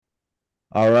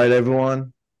All right,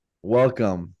 everyone.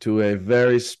 Welcome to a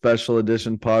very special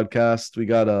edition podcast. We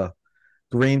got a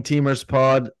Green Teamers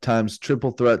pod times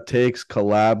triple threat takes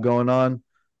collab going on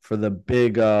for the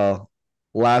big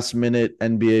last minute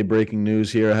NBA breaking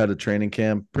news here ahead of training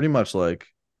camp. Pretty much like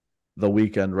the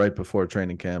weekend right before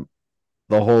training camp.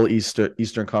 The whole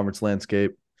Eastern Conference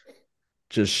landscape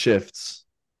just shifts.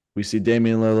 We see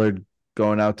Damian Lillard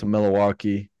going out to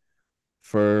Milwaukee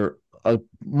for a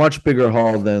much bigger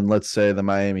haul than, let's say, the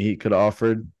Miami Heat could have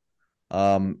offered.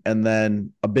 And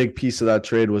then a big piece of that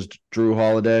trade was Jrue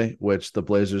Holiday, which the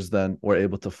Blazers then were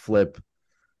able to flip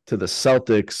to the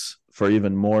Celtics for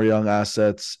even more young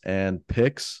assets and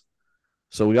picks.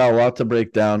 So we got a lot to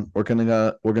break down. We're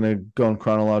gonna go in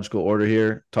chronological order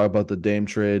here. Talk about the Dame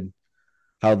trade,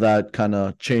 how that kind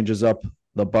of changes up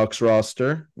the Bucks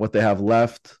roster, what they have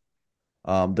left,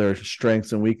 their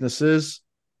strengths and weaknesses.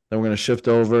 Then we're gonna shift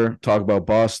over, talk about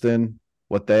Boston,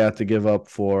 what they had to give up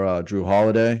for Jrue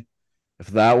Holiday, if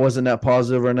that was a net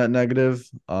positive or a net negative.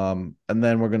 And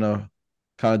then we're gonna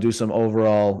kind of do some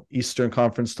overall Eastern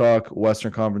Conference talk,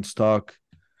 Western Conference talk,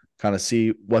 kind of see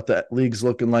what the league's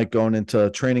looking like going into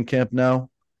training camp now,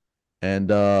 and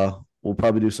we'll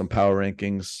probably do some power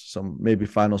rankings, some maybe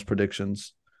finals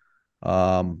predictions.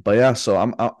 But yeah,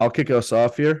 so I'll kick us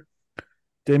off here.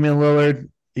 Damian Lillard,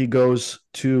 he goes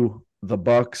to the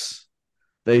Bucks.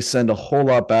 They send a whole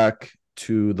lot back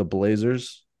to the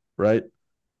Blazers, right?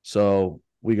 So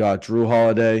we got Jrue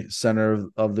Holiday, center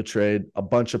of the trade, a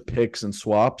bunch of picks and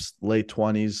swaps, late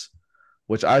 20s,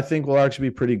 which I think will actually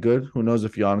be pretty good. Who knows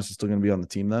if Giannis is still going to be on the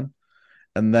team then?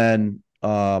 And then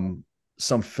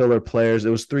some filler players. It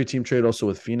was 3-team trade also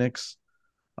with Phoenix.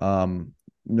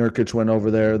 Nurkic went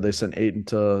over there. They sent Aidan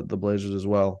to the Blazers as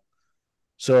well.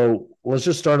 So let's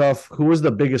just start off. Who was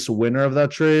the biggest winner of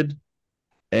that trade?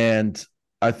 And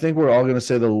I think we're all going to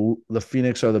say the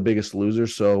Phoenix are the biggest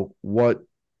losers. So what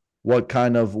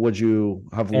kind of would you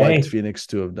have liked Hey, Phoenix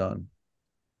to have done?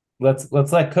 let's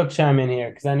let Cook chime in here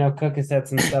because I know Cook has said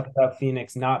some stuff about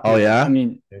Phoenix not Oh being I yeah,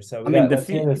 mean, there. So I we mean got the let's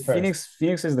hear this first.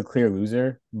 Phoenix is the clear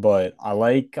loser, but I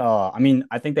like I mean,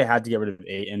 I think they had to get rid of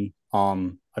Aiton.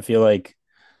 I feel like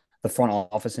the front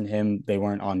office and him, they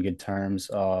weren't on good terms.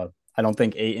 I don't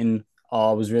think Aiton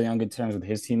was really on good terms with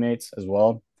his teammates as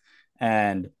well.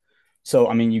 And so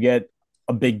I mean, you get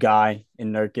a big guy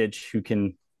in Nurkic who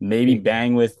can maybe Big guy.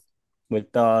 bang with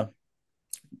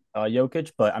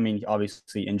Jokic, but I mean,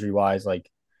 obviously injury wise, like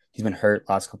he's been hurt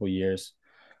last couple of years.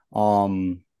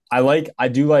 Um, I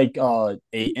do like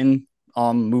Aiton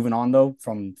moving on though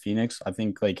from Phoenix. I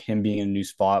think like him being in a new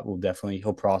spot will definitely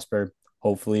he'll prosper.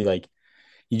 Hopefully, like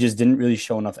he just didn't really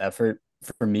show enough effort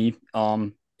for me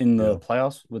in the yeah.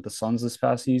 playoffs with the Suns this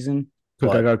past season.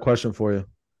 Cook, I But got a question for you.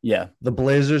 yeah, The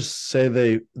Blazers say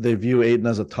they view Aiden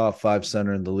as a top five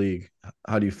center in the league.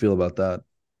 How do you feel about that?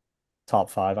 top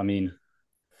five. I mean,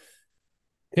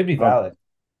 Could be I don't valid.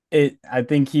 it I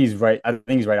think he's right. I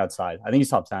think he's right outside. I think he's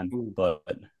top 10, Ooh. but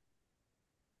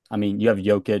I mean, you have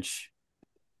Jokic,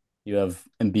 you have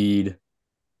Embiid.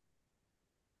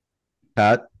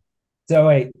 Pat? So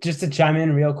wait, just to chime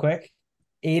in real quick,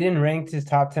 Aiden ranked his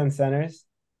top 10 centers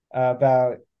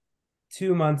about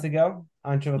 2 months ago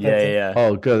on Triple Yeah, Threat yeah, Take. yeah.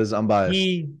 Oh, good. This is unbiased.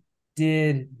 He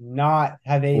did not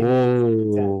have Aiden in his top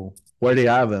 10 Oh, where do you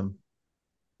have him?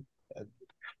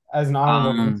 as an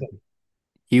honorable Um, mention.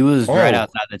 he was right Oh,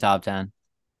 outside the top 10.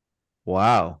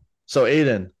 wow. So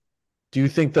Aiden, do you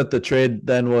think that the trade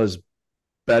then was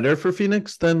better for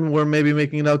Phoenix than we're maybe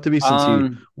making it out to be since he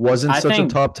Um, wasn't I such a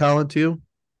think top talent to you?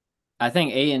 I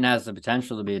think Aiton has the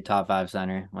potential to be a top five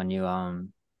center when you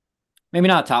maybe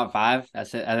not top five.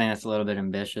 That's it. I think that's a little bit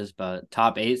ambitious, but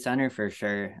top eight center for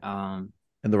sure.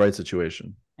 In the right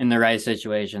situation. In the right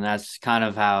situation. That's kind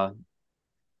of how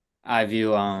I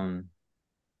view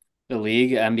the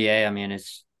league, NBA. I mean,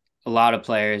 it's a lot of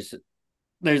players.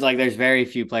 There's very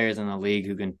few players in the league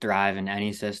who can thrive in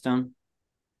any system,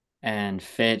 and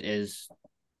fit is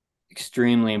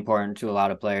extremely important to a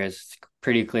lot of players. It's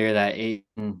pretty clear that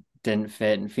Aiton didn't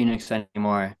fit in Phoenix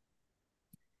anymore.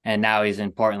 And now he's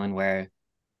in Portland where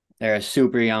they're a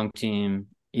super young team.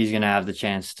 He's going to have the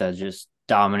chance to just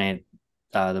dominate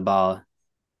the ball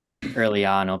early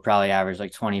on. He'll probably average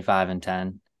like 25 and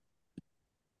 10.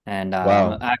 And I'm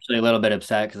Wow. actually a little bit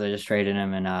upset because I just traded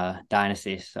him in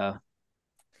Dynasty. So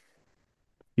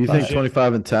You You think should.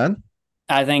 25 and 10?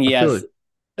 I think I he feel has,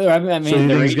 like I so mean, you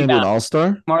the think he's gonna be an rebound,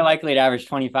 all-star? more likely to average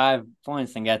 25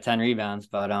 points than get 10 rebounds.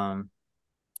 But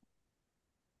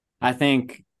I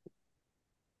think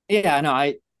yeah, no,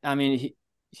 I mean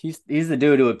he's the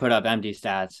dude who would put up empty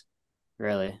stats,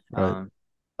 really. Right.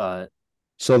 But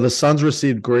So the Suns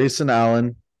received Grayson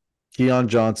Allen, Keon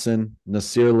Johnson,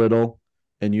 Nasir Little,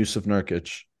 and Yusuf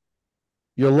Nurkic.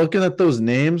 You're looking at those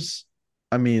names.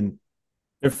 I mean,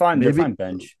 They're fine. They're maybe fine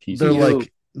bench they're pieces.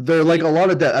 like a lot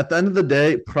of debt. At the end of the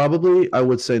day, probably I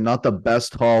would say not the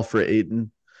best haul for Aiton.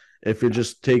 If you're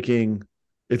just taking,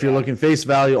 if you're looking face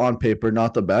value on paper,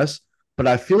 not the best. But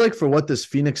I feel like for what this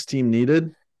Phoenix team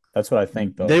needed, That's what I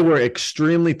think, though. they were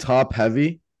extremely top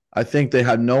heavy. I think they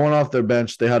had no one off their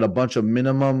bench. They had a bunch of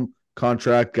minimum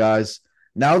contract guys.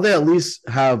 Now they at least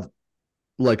have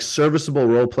like serviceable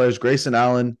role players. Grayson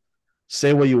Allen,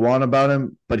 say what you want about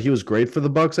him, but he was great for the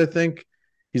Bucks. I think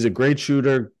he's a great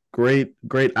shooter, great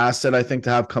asset. I think to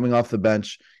have coming off the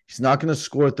bench. He's not going to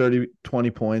score 30,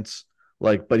 20 points,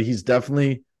 but he's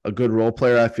definitely a good role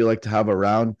player. I feel like to have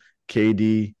around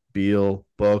KD, Beal,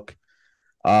 Book.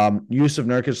 Yusuf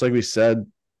Nurkic, like we said,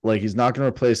 like he's not going to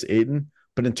replace Aiton.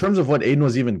 But in terms of what Aiton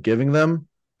was even giving them,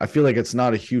 I feel like it's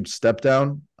not a huge step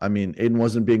down. I mean, Aiton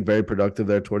wasn't being very productive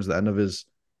there towards the end of his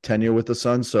tenure with the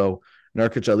Suns. So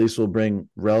Nurkic at least will bring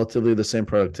relatively the same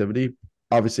productivity.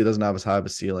 Obviously, doesn't have as high of a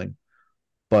ceiling.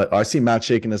 But I see Matt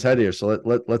shaking his head here. So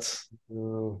let's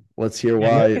hear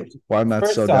why Matt's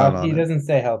First so down off, on he it. doesn't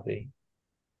stay healthy.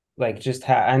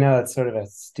 I know it's sort of a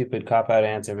stupid cop-out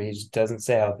answer, but he just doesn't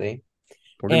stay healthy.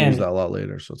 We're going to use that a lot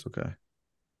later, so it's okay.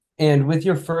 And with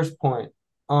your first point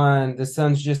on the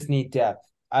Suns just need depth,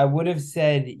 I would have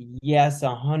said yes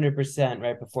 100%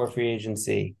 right before free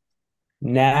agency.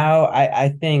 Now I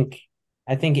think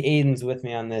Aiden's with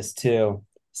me on this too.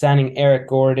 Signing Eric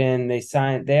Gordon, they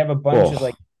have a bunch of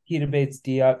like Keita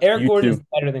Bates-Diop. Eric Gordon's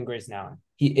better than Grayson Allen.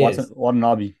 He is.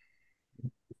 Watanabe.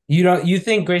 You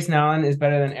think Grayson Allen is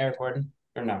better than Eric Gordon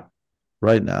or no?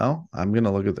 Right now, I'm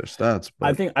gonna look at their stats.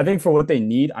 But I think for what they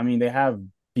need, I mean, they have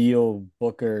Beal,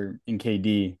 Booker, and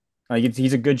KD. Like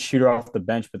he's a good shooter off the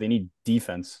bench, but they need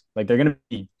defense. Like they're gonna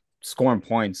be scoring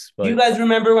points. But you guys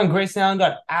remember when Grayson Allen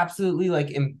got absolutely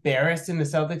like embarrassed in the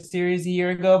Celtics series a year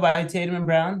ago by Tatum and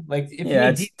Brown? Like if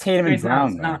it's Tatum and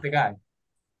Brown, not the guy.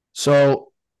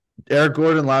 So Eric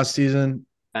Gordon last season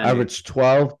averaged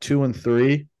 12, 2, and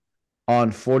 3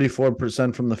 on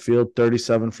 44% from the field,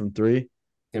 37 from 3.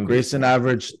 Grayson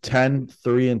averaged 10,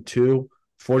 3, and 2,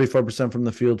 44% from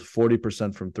the field,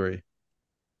 40% from 3.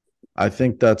 I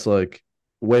think that's like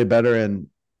way better and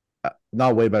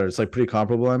not way better. It's like pretty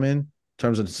comparable, I mean, in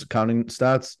terms of counting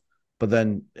stats. But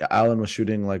then Allen was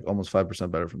shooting like almost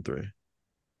 5% better from 3.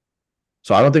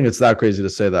 So I don't think it's that crazy to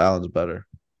say that Allen's better.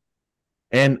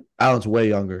 And Allen's way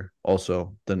younger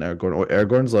also than Eric Gordon. Eric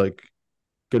Gordon's like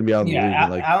going to be out in the league in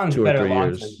like Allen's 2 or 3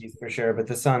 years. Piece for sure, but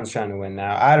the Suns trying to win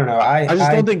now. I don't know. I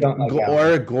just don't think like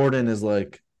Eric Gordon is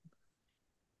like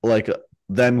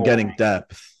them getting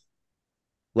depth.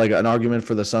 Like an argument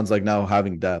for the Suns like now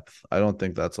having depth. I don't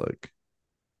think that's like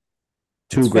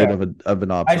too great of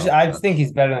an option. I just think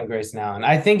he's better than Grayson Allen.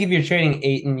 I think if you're trading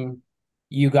Aiton,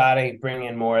 you gotta bring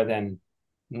in more than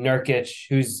Nurkic,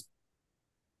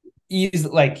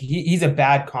 he's a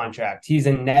bad contract. He's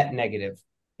a net negative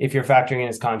if you're factoring in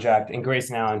his contract, and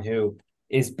Grayson Allen, who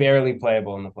is barely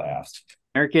playable in the playoffs.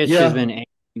 Nurkic has been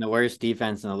the worst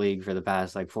defense in the league for the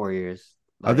past like 4 years.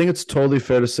 I think it's totally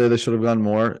fair to say they should have gone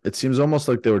more. It seems almost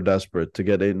like they were desperate to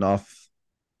get Aiton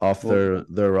off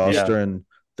their roster, and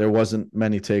there wasn't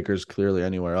many takers clearly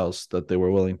anywhere else that they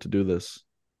were willing to do this.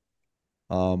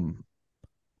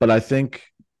 But I think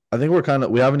we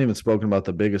haven't even spoken about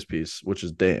the biggest piece, which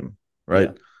is Dame,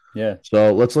 right? Yeah.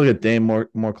 So let's look at Dame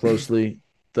more closely.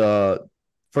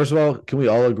 First of all, can we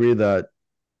all agree that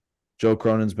Joe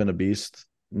Cronin's been a beast?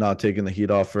 Not taking the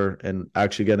heat off her and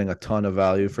actually getting a ton of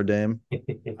value for Dame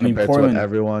compared to what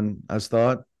everyone has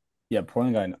thought. Yeah,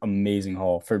 Portland got an amazing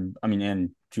haul and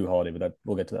Jrue Holiday, but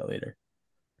we'll get to that later.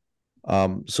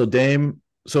 So Dame.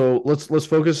 So let's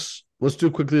focus. Let's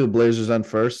do quickly the Blazers end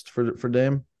first for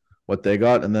Dame, what they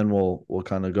got, and then we'll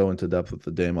kind of go into depth with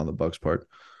the Dame on the Bucks part.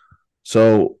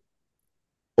 So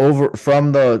over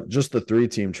from the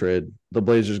 3-team trade, the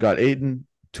Blazers got Aiton,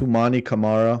 Toumani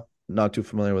Camara, not too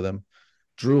familiar with him.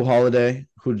 Jrue Holiday,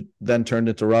 who then turned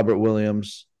into Robert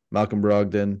Williams, Malcolm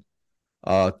Brogdon,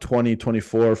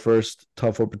 2024 first,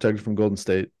 top 4 protected from Golden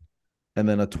State, and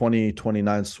then a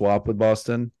 2029 swap with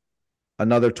Boston,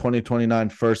 another 2029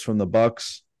 first from the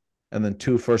Bucks, and then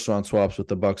 2 first-round swaps with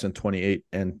the Bucks in 28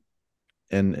 and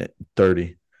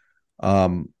 30.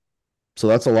 So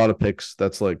that's a lot of picks.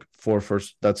 That's like 5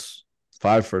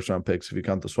 first-round picks if you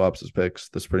count the swaps as picks.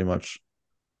 That's pretty much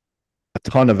a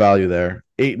ton of value there.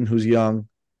 Aiton, who's young.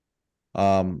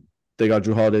 They got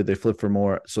Jrue Holiday. They flipped for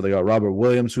more. So they got Robert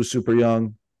Williams, who's super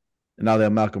young. And now they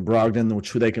have Malcolm Brogdon,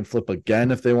 who they can flip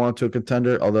again if they want to a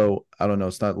contender. Although, I don't know,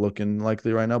 it's not looking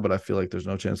likely right now, but I feel like there's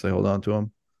no chance they hold on to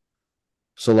him.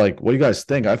 So like, what do you guys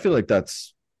think? I feel like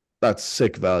that's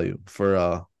sick value for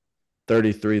a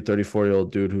 33,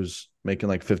 34-year-old dude who's making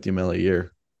like 50 mil a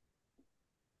year.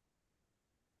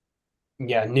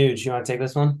 Yeah, Nuge, you want to take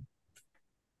this one?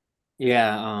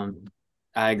 Yeah,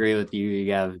 I agree with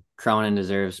you. Cronin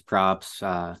deserves props.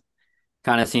 Kind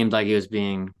of seemed like he was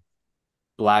being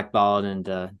blackballed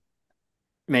into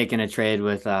making a trade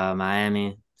with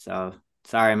Miami. So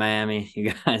sorry, Miami,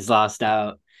 you guys lost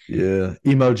out. Yeah,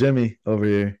 emo Jimmy over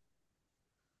here.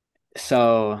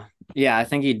 So yeah, I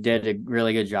think he did a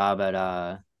really good job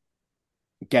at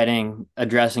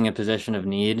addressing a position of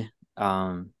need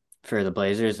for the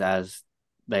Blazers, as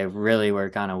they really were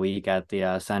kind of weak at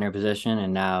the center position,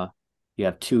 and now you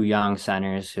have two young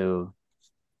centers who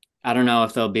I don't know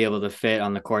if they'll be able to fit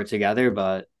on the court together,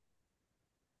 but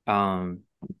um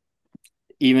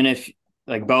even if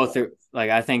like both are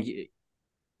like I think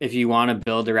if you want to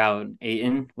build around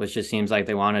Aiton, which just seems like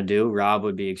they want to do, Rob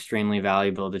would be extremely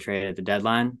valuable to trade at the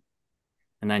deadline.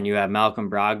 And then you have Malcolm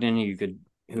Brogdon,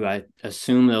 who I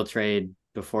assume they'll trade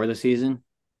before the season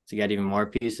to get even more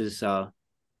pieces. So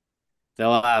they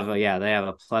have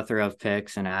a plethora of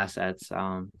picks and assets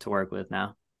to work with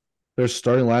now. Their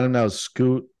starting lineup now is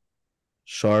Scoot,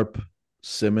 Sharp,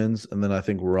 Simmons, and then I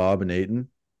think Rob and Aiton.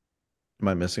 Am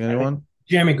I missing anyone?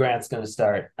 Jeremy Grant's going to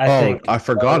start. I think. I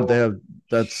forgot they have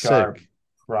that's Sharp, sick.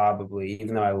 probably,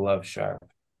 even though I love Sharp.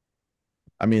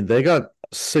 I mean, they got a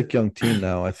sick young team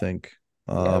now, I think.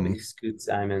 Scoot,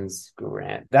 Simons,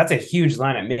 Grant. That's a huge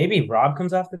lineup. Maybe Rob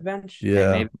comes off the bench.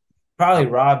 Yeah. Maybe. Probably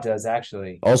Rob does,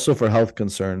 actually. Also for health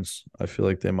concerns, I feel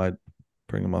like they might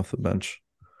bring him off the bench.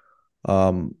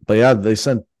 But yeah, they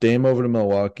sent Dame over to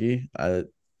Milwaukee. Right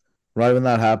when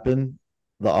that happened,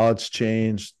 the odds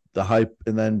changed. The hype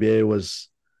in the NBA was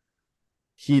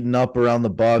heating up around the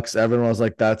Bucks. Everyone was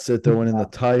like, "That's it, they're winning the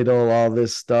title." All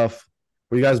this stuff.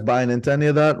 Were you guys buying into any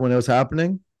of that when it was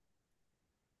happening?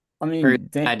 I First mean,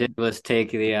 thing I did was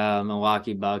take the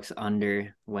Milwaukee Bucks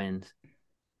under wins.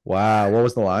 Wow, what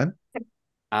was the line?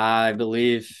 I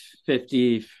believe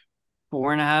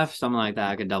 54.5, something like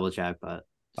that. I could double check, but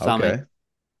something.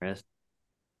 Okay,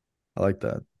 I like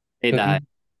that. Hey, that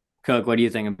Cook, what do you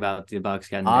think about the Bucks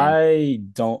getting Dame?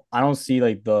 I don't see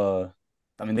like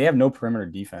I mean, they have no perimeter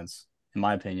defense, in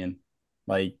my opinion.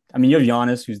 Like, I mean, you have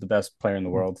Giannis, who's the best player in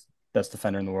the world, best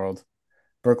defender in the world.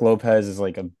 Brooke Lopez is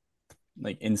like a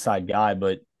inside guy,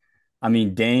 but I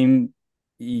mean, Dame,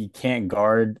 he can't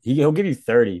guard. He'll give you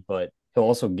 30, but he'll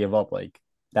also give up like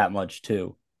that much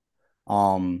too.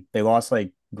 They lost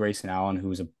like Grayson Allen, who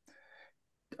was a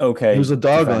He okay was a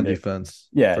dog on defender. defense,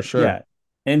 for Yeah, sure. yeah.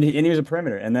 And he was a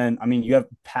perimeter. And then I mean you have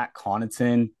Pat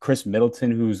Connaughton, Chris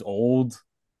Middleton, who's old.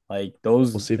 Like We'll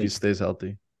those see if he like, stays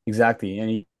healthy. exactly. And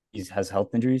he has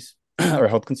health injuries or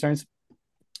health concerns.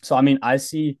 So I mean I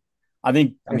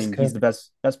mean he's the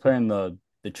best player in the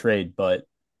trade, but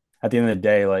at the end of the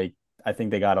day, like I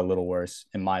think they got a little worse,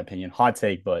 in my opinion. Hot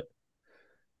take, but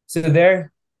So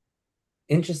they're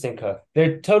interesting, Cook.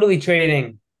 They're totally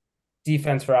trading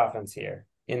defense for offense here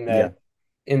yeah.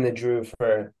 in the Jrue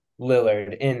for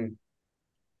Lillard.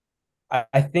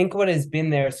 I think what has been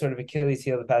their sort of Achilles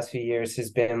heel the past few years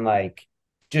has been like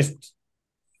just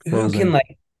who can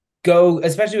like go,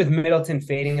 especially with Middleton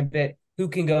fading a bit, who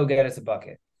can go get us a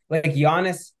bucket? Like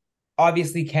Giannis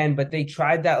obviously can, but they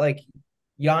tried that like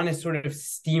Giannis sort of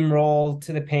steamroll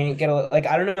to the paint, like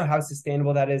I don't know how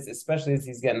sustainable that is, especially as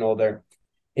he's getting older.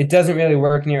 It doesn't really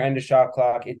work near end of shot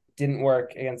clock. It didn't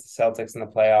work against the Celtics in the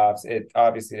playoffs. It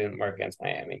obviously didn't work against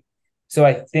Miami. So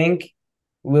I think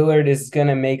Lillard is going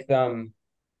to make them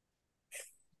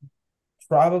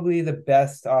probably the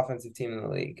best offensive team in the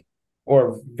league,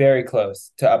 or very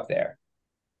close to up there.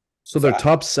 So their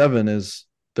top 7 is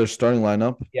their starting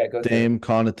lineup. Yeah, go Dame,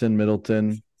 Connaughton,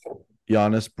 Middleton,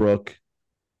 Giannis, Brooke.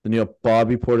 Then you have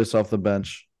Bobby Portis off the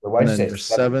bench. And then your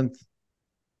seventh,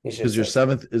 because your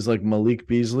seventh is like Malik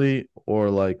Beasley or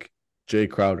like Jay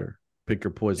Crowder. Pick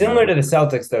your poison. Similar to the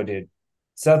Celtics, though, dude.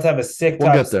 Celtics have a sick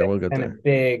top We'll get there. We'll get there. And a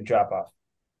big drop off.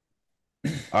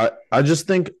 I just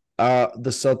think the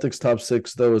Celtics top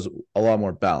 6 though is a lot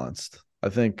more balanced. I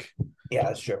think. Yeah,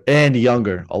 that's true. And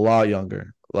younger, a lot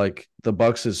younger. Like the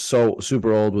Bucks is so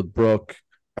super old with Brooke,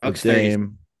 with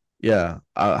Dame. Yeah.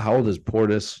 How old is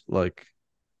Portis? Like.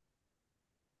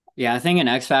 Yeah, I think an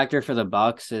X factor for the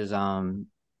Bucks is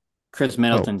Chris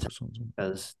Middleton,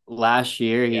 because last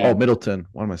year Middleton.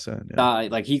 What am I saying? Yeah.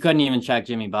 Like he couldn't even check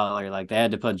Jimmy Butler. Like they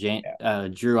had to put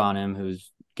Jrue on him,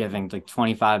 who's giving like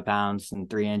 25 pounds and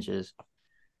 3 inches.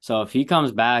 So if he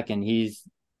comes back and he's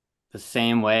the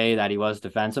same way that he was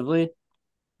defensively,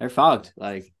 they're fucked.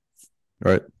 Like,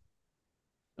 right.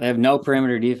 They have no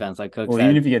perimeter defense, like Cook Well, even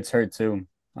said. if he gets hurt too,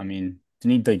 I mean,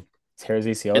 didn't he like tear his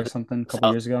ACL or something a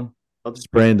couple years ago?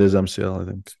 Sprained his MCL, I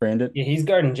think. Sprained it. Yeah, he's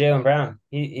guarding Jaylen Brown.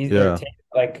 He's Yeah.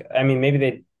 like, I mean, maybe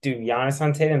they do Giannis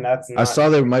on Tatum. That's I not. saw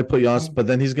they might put Giannis, but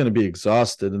then he's going to be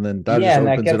exhausted, and then that just And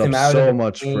that opens it gets up him out of so the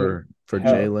much game. for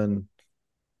Hell. Jalen,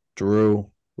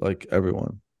 Jrue, like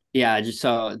everyone. Yeah, just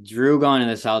so Jrue going to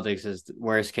the Celtics is the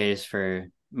worst case for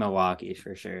Milwaukee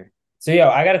for sure. So,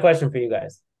 I got a question for you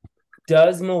guys.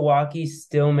 Does Milwaukee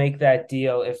still make that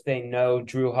deal if they know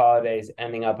Jrue Holiday is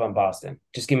ending up on Boston?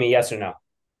 Just give me a yes or no.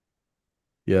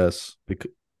 Yes,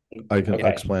 because I can Okay.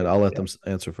 explain. I'll let them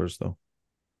answer first, though.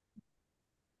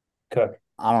 Cook.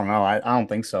 I don't know. I don't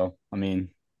think so. I mean,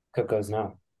 Cook goes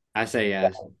no. I say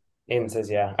yes. Aidan says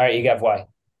yeah. All right, you got why?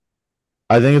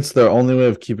 I think it's their only way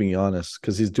of keeping Giannis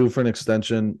because he's due for an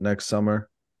extension next summer.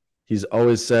 He's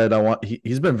always said,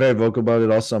 he's been very vocal about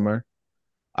it all summer.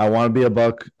 I want to be a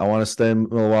Buck. I want to stay in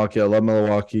Milwaukee. I love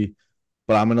Milwaukee,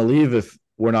 but I'm going to leave if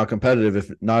we're not competitive, if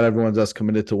not everyone's as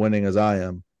committed to winning as I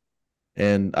am.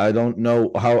 And I don't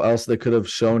know how else they could have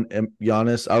shown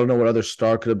Giannis. I don't know what other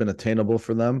star could have been attainable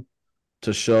for them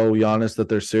to show Giannis that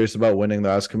they're serious about winning.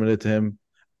 They're as committed to him,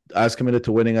 as committed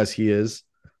to winning as he is.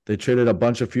 They traded a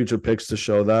bunch of future picks to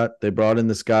show that. They brought in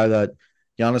this guy that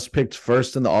Giannis picked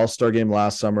first in the All-Star game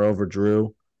last summer over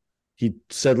Jrue. He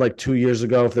said like 2 years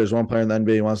ago, if there's one player in the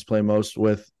NBA he wants to play most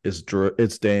with, it's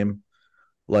Dame.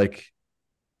 Like,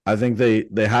 I think they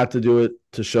had to do it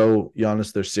to show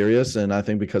Giannis they're serious, and I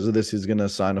think because of this, he's going to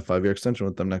sign a 5-year extension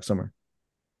with them next summer,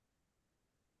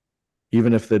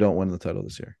 even if they don't win the title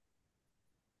this year.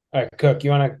 All right, Cook,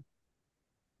 you want to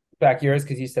back yours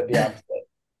because you said the opposite.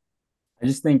 I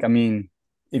just think, I mean,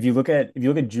 if you look at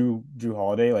Jrue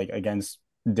Holiday like against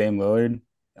Dame Lillard,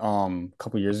 a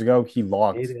couple years ago, he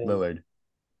locked Aidan. Lillard,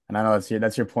 and I know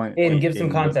that's your point. Aidan, give some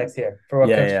context here for what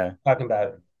Cook's talking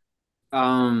about.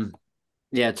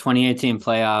 Yeah, 2018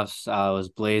 playoffs was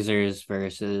Blazers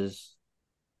versus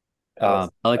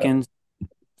Pelicans,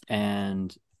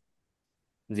 and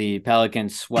the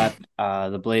Pelicans swept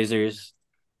the Blazers,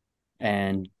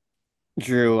 and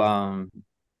Jrue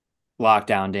locked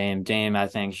down Dame. Dame, I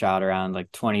think, shot around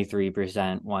like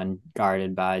 23% when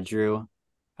guarded by Jrue.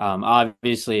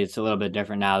 Obviously, it's a little bit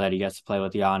different now that he gets to play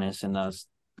with Giannis and those,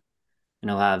 and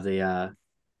he'll have the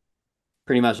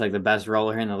pretty much like the best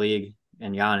roller in the league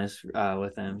and Giannis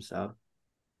with him. So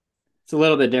it's a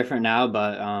little bit different now,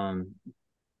 but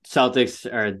Celtics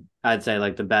are, I'd say,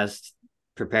 like the best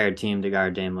prepared team to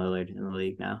guard Dame Lillard in the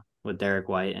league now with Derek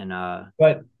White and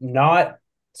but not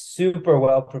super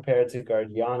well prepared to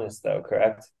guard Giannis though,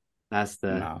 correct? That's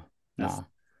the no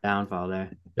downfall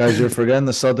there. Guys, you're forgetting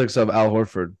the Celtics have Al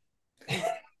Horford.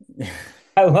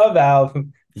 I love Al.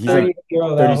 He's like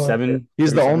 37.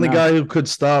 He's the only now. guy who could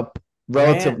stop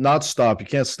not stop. You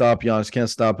can't stop Giannis, can't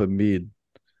stop Embiid.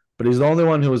 But he's the only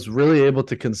one who was really able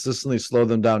to consistently slow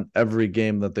them down every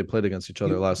game that they played against each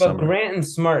other last summer. But Grant and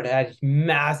Smart had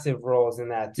massive roles in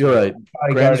that too. You're right.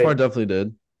 Grant and Smart definitely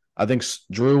did. I think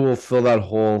Jrue will fill that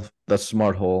hole, that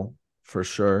Smart hole, for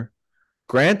sure.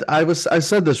 Grant, I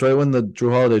said this right when the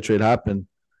Jrue Holiday trade happened.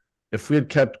 If we had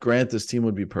kept Grant, this team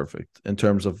would be perfect in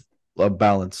terms of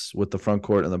balance with the front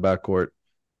court and the back court,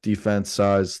 defense,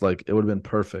 size. Like, it would have been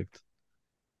perfect.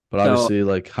 But obviously,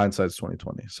 like, hindsight's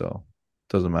 2020, so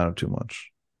it doesn't matter too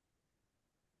much.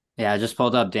 Yeah, I just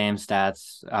pulled up Dame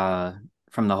stats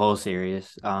from the whole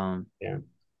series. Averaged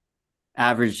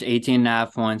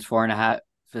 18.5 points, 4.5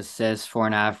 assists,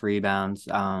 4.5 rebounds.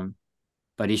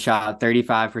 But he shot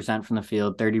 35% from the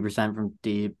field, 30% from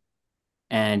deep,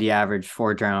 and he averaged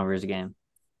 4 turnovers a game.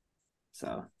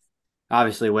 So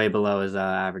obviously way below his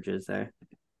averages there.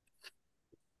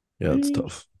 Yeah, it's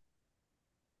tough.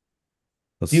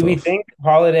 Do we think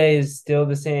Holiday is still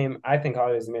the same? I think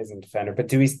Holiday is an amazing defender, but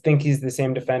do we think he's the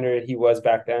same defender he was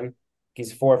back then?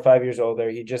 He's 4 or 5 years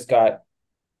older. He just got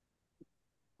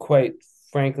quite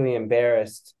frankly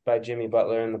embarrassed by Jimmy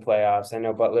Butler in the playoffs. I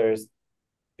know Butler is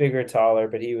bigger, taller,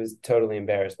 but he was totally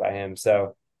embarrassed by him.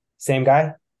 So, same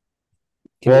guy?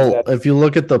 Well, if you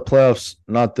look at the playoffs,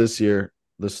 not this year,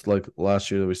 this like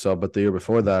last year that we saw, but the year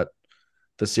before that,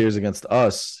 the series against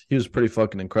us, he was pretty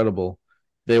fucking incredible.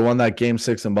 They won that game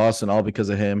 6 in Boston all because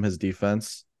of him, his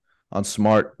defense on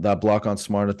Smart, that block on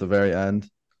Smart at the very end.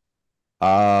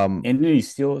 And he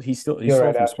stole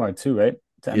from Smart too, right?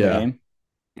 To end the game.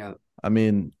 Yeah. I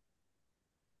mean,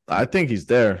 I think he's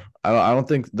there. I don't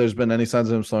think there's been any signs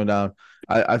of him slowing down.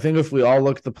 I think if we all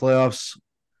look at the playoffs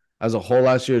as a whole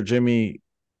last year, Jimmy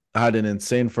had an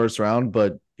insane first round,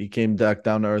 but he came back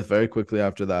down to earth very quickly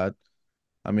after that.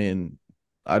 I mean,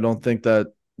 I don't think that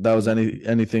was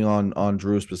anything on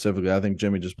Jrue specifically. I think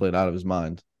Jimmy just played out of his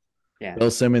mind. Yeah.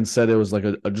 Bill Simmons said it was like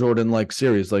a Jordan-like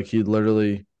series. Like he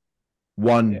literally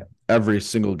won every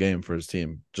single game for his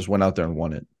team. Just went out there and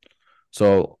won it.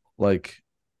 So like,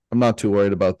 I'm not too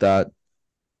worried about that.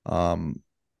 Um,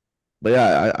 but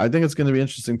yeah, I think it's going to be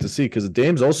interesting to see because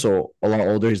Dame's also a lot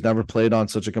older. He's never played on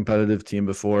such a competitive team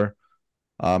before.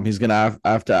 He's going to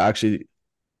have to actually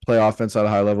play offense at a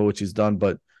high level, which he's done.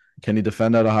 But can he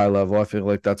defend at a high level? I feel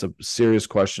like that's a serious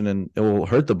question, and it will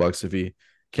hurt the Bucks if he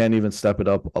can't even step it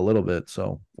up a little bit.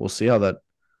 So we'll see how that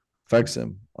affects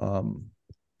him.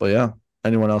 But yeah,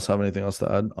 anyone else have anything else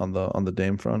to add on the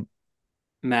Dame front?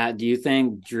 Matt, do you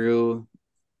think Jrue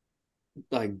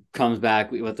like comes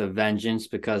back with a vengeance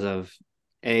because of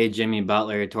A, Jimmy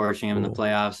Butler torching him in the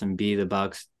playoffs, and B, the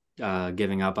Bucks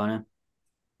giving up on him?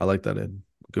 I like that. In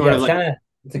Good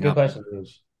it's a good question.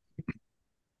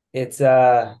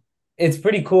 It's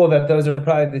pretty cool that those are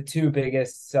probably the two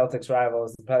biggest Celtics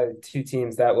rivals, probably the two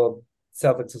teams that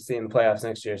Celtics will see in the playoffs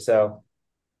next year. So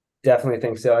definitely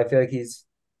think so. I feel like he's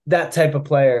that type of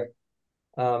player.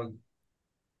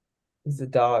 He's a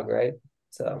dog, right?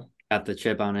 So got the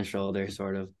chip on his shoulder,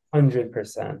 sort of.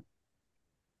 100%.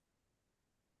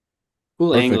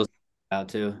 Cool angles out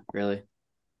too, really.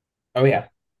 Oh yeah.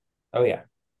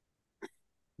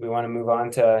 We want to move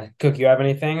on to Cook. You have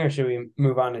anything, or should we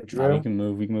move on to Jrue? Nah,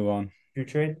 we can move on. Jrue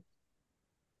trade.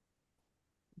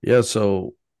 Yeah.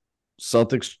 So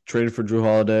Celtics traded for Jrue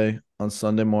Holiday on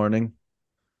Sunday morning.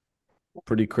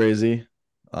 Pretty crazy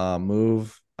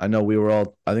move. I know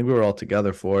I think we were all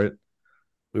together for it.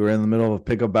 We were in the middle of a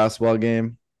pickup basketball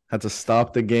game, had to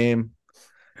stop the game.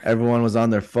 Everyone was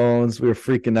on their phones. We were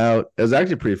freaking out. It was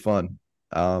actually pretty fun.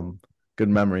 Good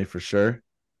memory for sure.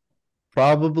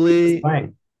 Probably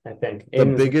I think the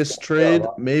biggest trade,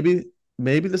 maybe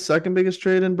the second biggest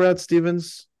trade in Brad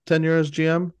Stevens' tenure as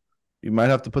GM. You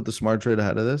might have to put the Smart trade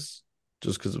ahead of this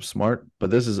just because of Smart, but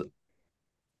this is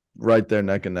right there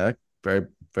neck and neck. Very,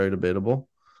 very debatable.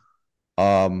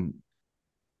 I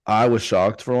was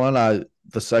shocked for one.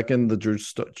 The second the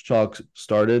Jrue talk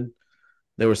started,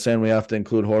 they were saying we have to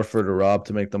include Horford or Rob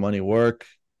to make the money work.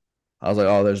 I was like,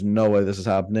 oh, there's no way this is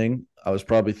happening. I was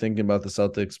probably thinking about the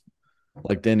Celtics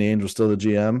like Danny Ainge was still the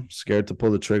GM, scared to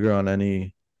pull the trigger on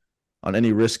any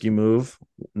risky move,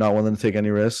 not willing to take any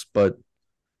risks. But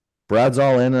Brad's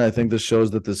all in, and I think this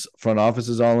shows that this front office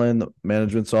is all in, the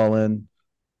management's all in,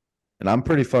 and I'm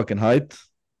pretty fucking hyped.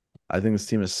 I think this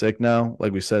team is sick now.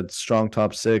 Like we said, strong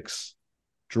top six: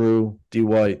 Jrue, D.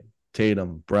 White,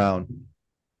 Tatum, Brown,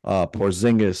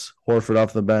 Porzingis, Horford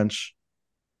off the bench,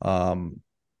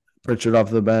 Pritchard off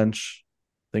the bench.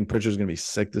 I think Pritchard's gonna be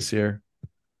sick this year.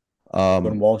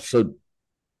 Jordan Walsh. So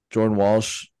Jordan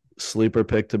Walsh, sleeper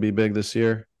pick to be big this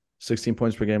year. 16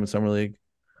 points per game in summer league.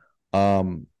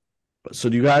 So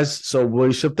do you guys? So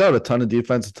we shipped out a ton of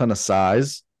defense, a ton of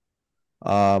size.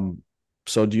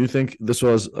 So do you think this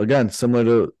was again similar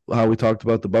to how we talked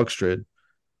about the Bucks trade?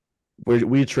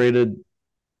 We traded.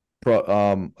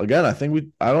 Again,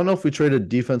 I don't know if we traded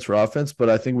defense for offense, but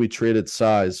I think we traded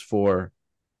size for.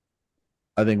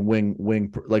 I think wing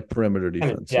like perimeter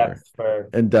defense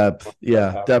depth,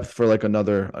 yeah, depth for like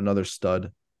another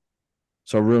stud.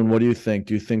 So Rune, what do you think?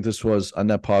 Do you think this was a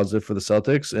net positive for the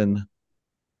Celtics? And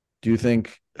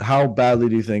how badly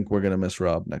do you think we're gonna miss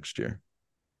Rob next year?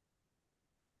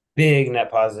 Big net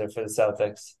positive for the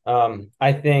Celtics.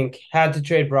 I think had to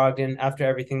trade Brogdon after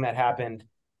everything that happened,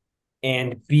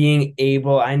 and being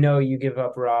able. I know you give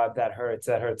up Rob, that hurts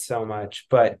so much,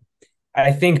 but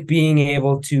I think being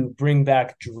able to bring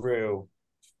back Jrue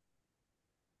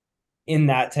in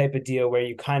that type of deal where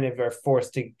you kind of are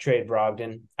forced to trade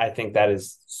Brogdon, I think that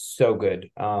is so good.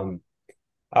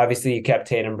 Obviously you kept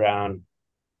Tatum, Brown,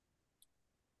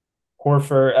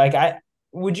 Horford.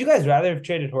 Would you guys rather have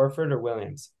traded Horford or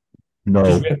Williams?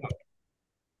 No,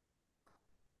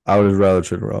 I would rather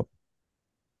trade Rob.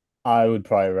 I would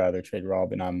probably rather trade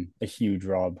Rob, and I'm a huge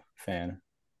Rob fan.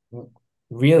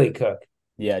 Really, Cook?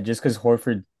 Yeah, just because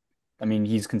Horford, I mean,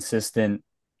 he's consistent,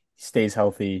 he stays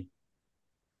healthy.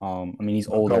 I mean, he's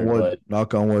older, but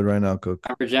knock on wood right now, Cook.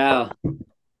 Average out.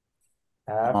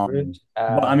 Average.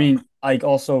 But I mean, like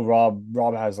also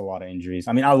Rob has a lot of injuries.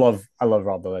 I mean, I love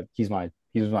Rob though. He's my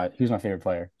favorite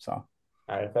player. So all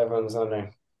right, if everyone's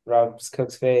wondering, Rob's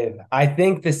Cook's fave. I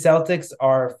think the Celtics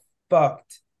are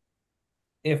fucked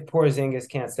if Porzingis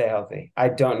can't stay healthy. I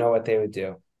don't know what they would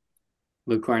do.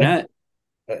 Luke Cornett.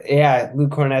 Yeah,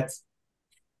 Luke Cornett's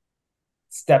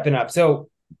stepping up. So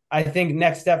I think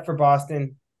next step for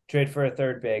Boston, trade for a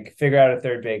third big, figure out a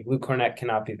third big. Luke Cornett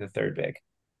cannot be the third big.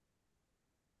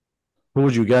 Who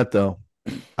would you get though?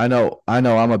 I know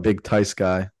I'm a big Tice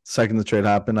guy. Second the trade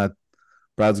happened, I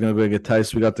Brad's gonna go get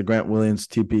Tice. We got the Grant Williams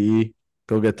TPE.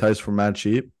 Go get Tice for mad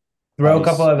cheap. Throw a Nice.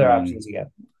 couple other options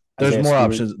again. There's Isaiah more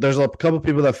Stewart. options. There's a couple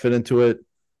people that fit into it.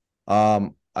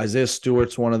 Isaiah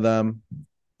Stewart's one of them.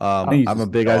 think he's I'm a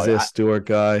just big dog. Isaiah Stewart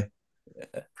guy.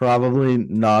 Probably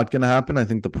not gonna happen. I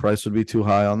think the price would be too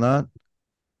high on that.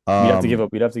 We'd have to give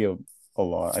up. We'd have to give up a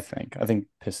lot. I think. I think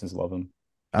Pistons love him.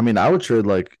 I mean, I would trade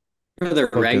like For the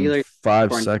fucking regular 5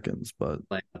 Corn- seconds, but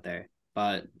play out there,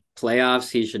 but playoffs,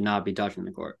 he should not be touching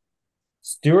the court.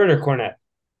 Stewart or Cornette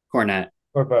Cornette,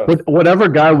 or both? whatever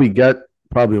guy we get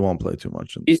probably won't play too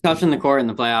much. he's touching the court in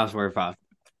the playoffs. We're fine.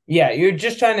 Yeah, you're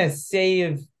just trying to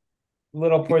save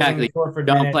little Porzingis Exactly. for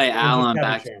Don't minutes play and just Allen have a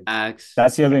back to chance. backs.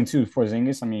 That's the other thing too.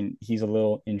 Porzingis. I mean, he's a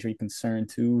little injury concern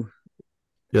too.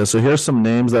 Yeah, so here's some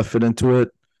names that fit into it.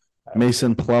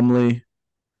 Mason Plumlee,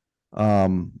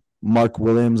 Mark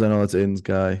Williams. I know that's Aiden's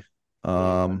guy.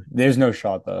 There's no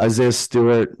shot though. Isaiah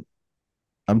Stewart.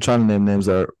 I'm trying to name names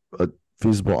that are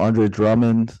feasible. Andre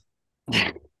Drummond,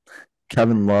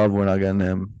 Kevin Love. We're not getting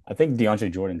him. I think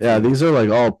DeAndre Jordan. Yeah, too. these are like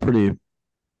all pretty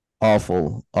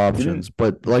awful options.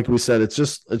 But like we said, it's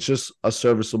just a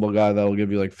serviceable guy that will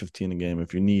give you like 15 a game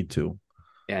if you need to.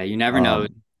 Yeah, you never know Um, who's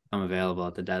come available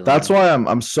at the deadline. That's why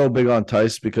I'm so big on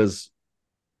Tice, because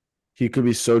he could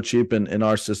be so cheap, and in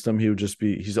our system he would just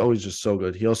be. He's always just so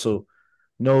good. He also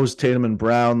knows Tatum and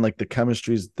Brown, like the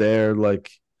chemistry's there,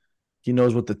 like he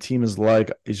knows what the team is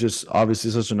like. He's just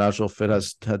obviously such a natural fit.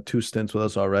 Has had 2 stints with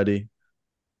us already.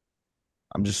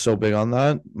 I'm just so big on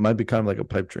that. Might be kind of like a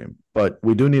pipe dream, but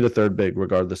we do need a third big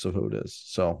regardless of who it is.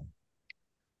 So,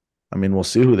 I mean, we'll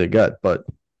see who they get, but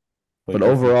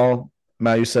overall,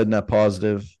 Matt, you said net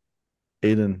positive.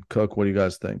 Aidan, Cook, what do you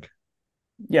guys think?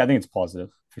 Yeah, I think it's positive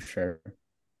for sure.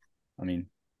 I mean,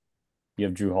 you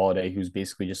have Jrue Holiday, who's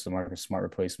basically just a Marcus Smart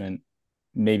replacement,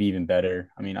 maybe even better.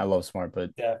 I mean, I love Smart,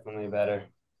 but Definitely better.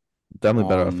 Definitely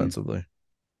better offensively.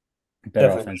 better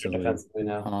Definitely offensively.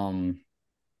 now.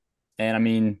 And I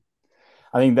mean,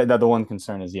 I think that the one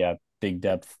concern is big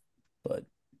depth, but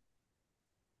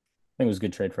I think it was a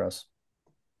good trade for us.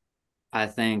 I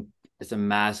think it's a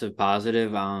massive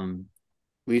positive.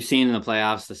 We've seen in the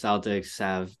playoffs the Celtics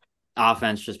have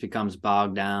offense just becomes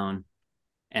bogged down,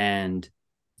 and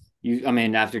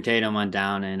after Tatum went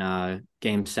down in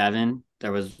Game 7,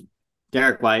 there was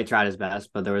Derek White tried his best,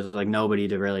 but there was like nobody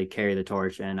to really carry the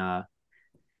torch, and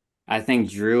I think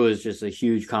Jrue is just a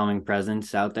huge calming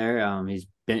presence out there. He's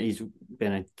been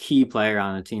a key player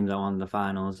on the team that won the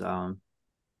finals.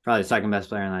 Probably the second best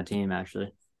player on that team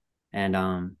actually,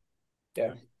 and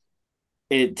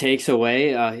it takes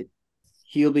away.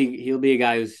 He'll be a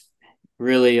guy who's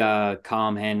really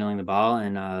calm handling the ball,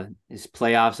 and his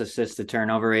playoffs assist to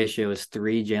turnover ratio is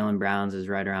 3. Jaylen Brown's is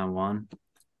right around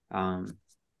 1.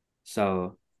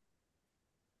 So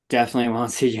definitely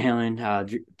won't see Jaylen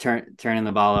turning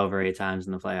the ball over 8 times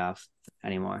in the playoffs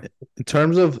anymore. In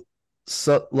terms of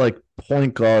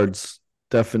point guard's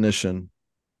definition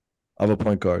of a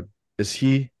point guard, is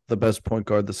he the best point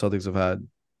guard the Celtics have had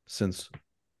since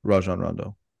Rajon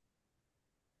Rondo?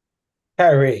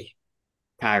 Kyrie.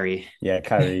 Yeah,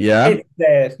 Kyrie. Yeah.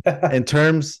 It's In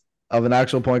terms of an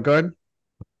actual point guard,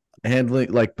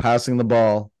 handling, like passing the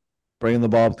ball, bringing the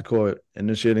ball up the court,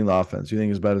 initiating the offense, you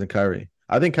think he's better than Kyrie?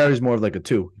 I think Kyrie's more of like a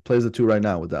 2. He plays the 2 right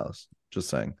now with Dallas. Just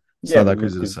saying. It's not that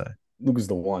crazy to say. Luke is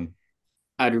the 1.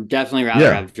 I'd definitely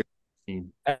rather have Jrue on the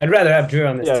team. I'd rather have Jrue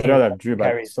on this team. I'd rather have Jrue, but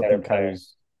I Kyrie's still better think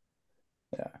Kyrie's.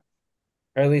 Yeah.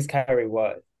 Or at least Kyrie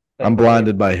was. I'm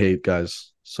blinded by hate,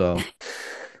 guys. So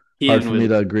hard for me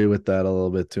to agree with that a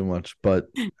little bit too much. But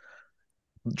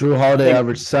Jrue Holiday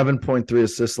averaged 7.3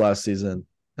 assists last season,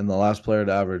 and the last player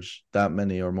to average that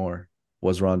many or more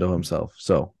was Rondo himself.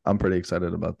 So I'm pretty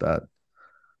excited about that.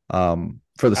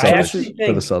 For the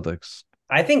Celtics.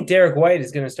 I think Derek White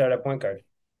is going to start at point guard.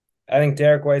 I think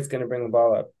Derek White's going to bring the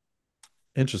ball up.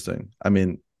 Interesting. I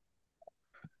mean,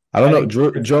 I don't know.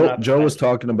 Joe was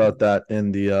talking about that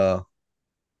in the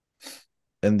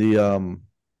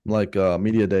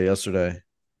media day yesterday.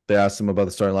 They asked him about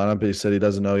the starting lineup, but he said he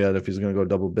doesn't know yet if he's going to go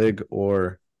double big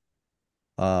or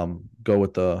go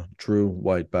with the Jrue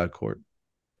White backcourt.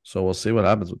 So we'll see what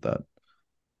happens with that.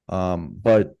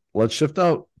 But let's shift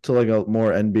out to like a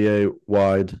more NBA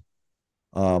wide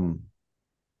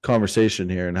conversation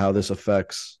here and how this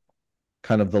affects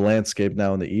kind of the landscape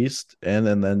now in the East and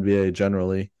then the NBA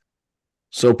generally.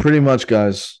 So pretty much,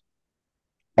 guys,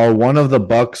 are one of the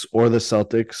Bucks or the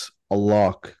Celtics a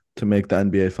lock to make the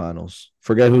NBA Finals?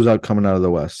 Forget who's coming out of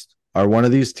the West. Are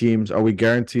we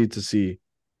guaranteed to see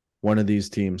one of these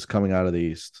teams coming out of the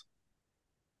East?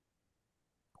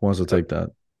 Who wants to take that?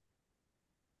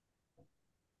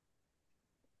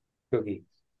 Cookie.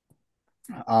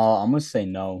 I'm gonna say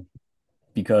no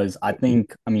because I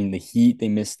mean, the Heat they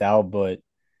missed out, but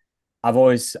I've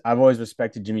always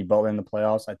respected Jimmy Butler in the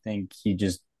playoffs. I think he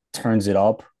just turns it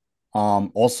up.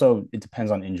 Also it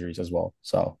depends on injuries as well,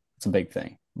 so it's a big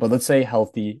thing. But let's say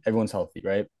healthy, everyone's healthy,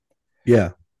 right?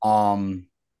 Yeah. Um,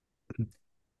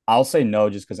 I'll say no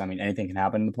just because I mean anything can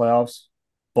happen in the playoffs,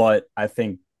 but I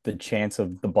think the chance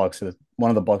of one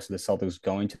of the Bucks or the Celtics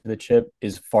going to the chip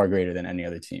is far greater than any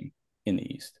other team in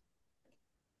the East.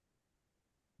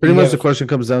 Pretty You much get the what question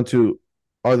comes down to,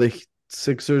 are the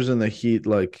Sixers and the Heat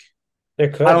like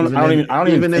there could. I don't even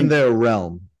even in think their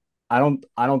realm? I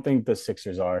don't think the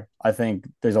Sixers are. I think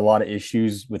there's a lot of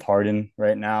issues with Harden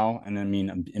right now, and I mean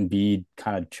Embiid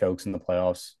kind of chokes in the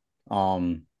playoffs.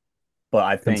 Um, but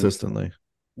I think Consistently.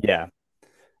 yeah.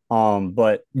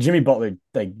 But Jimmy Butler,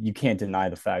 like you can't deny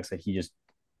the facts that he just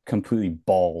completely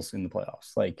balls in the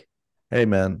playoffs. Like Hey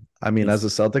man, I mean, as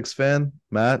it's a Celtics fan,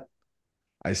 Matt,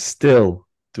 I still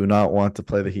do not want to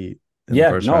play the Heat in the yeah,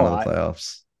 first round no, of the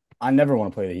playoffs. I never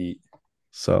want to play the Heat.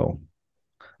 So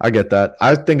I get that.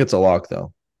 I think it's a lock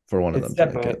though for one of It's them to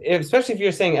make it. definitely, especially if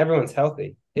you're saying everyone's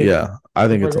healthy. Yeah, I If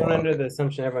think we're it's a going under lock. the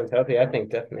assumption everyone's healthy, I think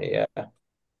definitely, yeah.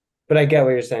 But I get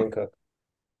what you're saying, Cook.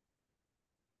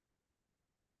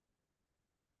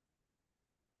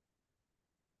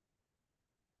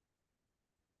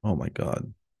 Oh my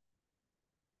God.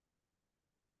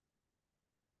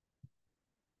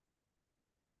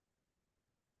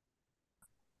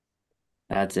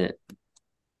 That's it.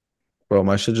 Bro,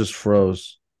 my shit just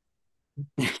froze.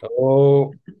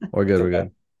 Oh, We're it's good, we're okay.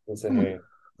 good. It's okay.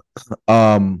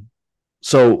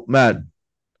 So Matt,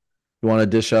 you want to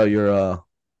dish out your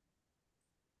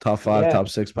top five, Yeah. top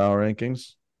six power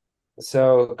rankings?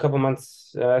 So a couple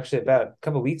months, actually about a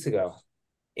couple weeks ago,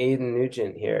 Aidan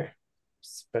Nugent here,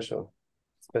 special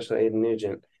Aidan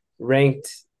Nugent,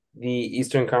 ranked the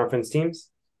Eastern Conference teams.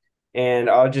 And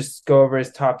I'll just go over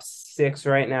his top six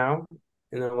right now,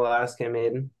 and then we'll ask him,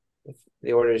 Aiden, if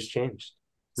the order has changed.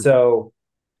 So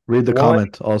Read the one,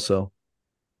 comment also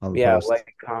on the yeah, post.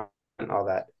 like comment, all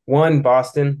that. One,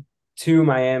 Boston. Two,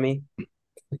 Miami.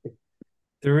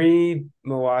 Three,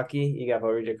 Milwaukee. I'll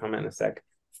read your comment in a sec.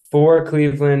 Four,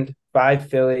 Cleveland. Five,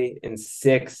 Philly. And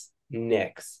six,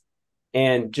 Knicks.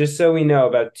 And just so we know,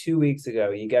 about 2 weeks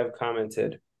ago, Yagev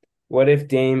commented, what if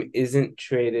Dame isn't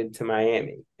traded to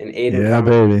Miami? And Aiden Yeah,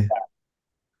 commented, baby.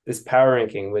 this power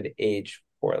ranking would age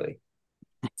poorly.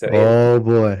 So Aiden, Oh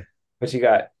boy. what you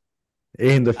got?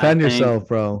 Aiden, I defend think yourself,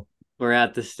 bro. we're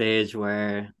at the stage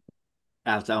where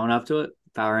I have to own up to it.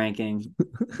 Power ranking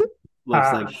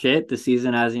looks like shit. The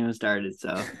season hasn't even started,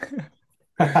 so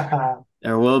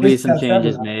there will be First some step ever.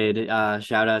 changes made.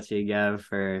 Shout out to you, Gav,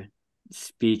 for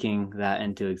speaking that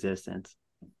into existence.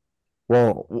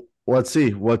 Well, let's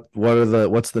see.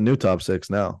 What's the new top six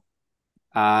now?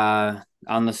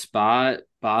 On the spot,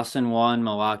 Boston 1,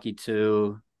 Milwaukee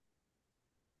 2,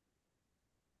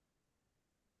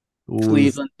 Ooh,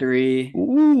 Cleveland 3,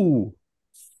 ooh.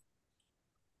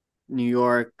 New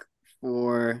York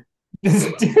 4,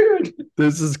 This dude.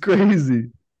 This is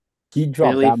crazy. He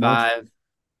dropped Philly that much. 5,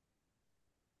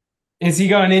 Is he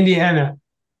going Indiana?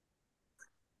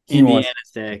 He Indiana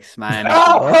wants 6, Miami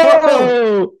 7. Oh!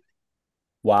 Oh,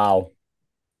 wow.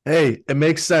 hey, it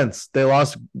makes sense. They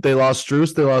lost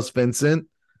Struce, they lost Vincent.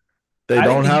 They I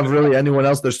don't didn't think have really anyone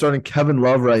else. They're starting Kevin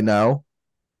Love right now.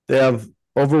 They have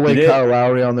Did overweight it? Kyle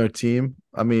Lowry on their team.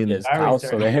 I mean, Is Lowry Kyle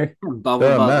still starting. there? Bubble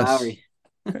they're a Butt mess. Lowry.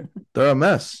 They're a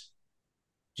mess.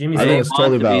 Jimmy's I They think old. it's want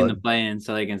totally to be in the valid. play-in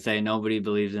so they can say nobody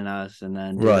believes in us and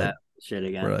then do Right, that shit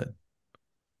again. right.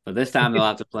 But this time they'll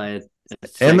have to play a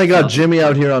And they six got Celtics Jimmy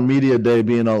out team. here on media day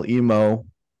being all emo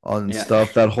on Yeah.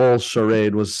 stuff. That whole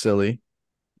charade was silly.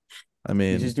 I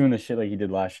He's just mean, doing the shit like he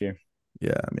did last year.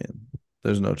 yeah, I mean,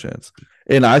 there's no chance.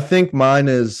 And I think mine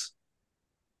is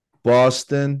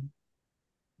Boston,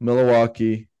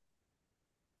 Milwaukee,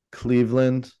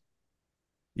 Cleveland.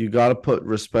 You got to put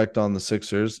respect on the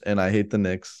Sixers, and I hate the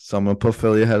Knicks, so I'm gonna put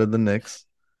Philly ahead of the Knicks.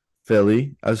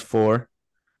 Philly as 4,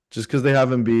 just because they have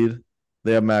Embiid,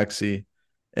 they have Maxey,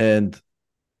 and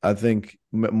I think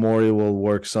Morey will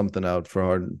work something out for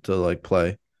Harden to like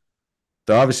play.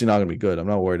 They're obviously not gonna be good. I'm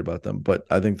not worried about them, but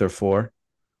I think they're 4.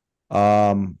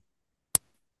 Um,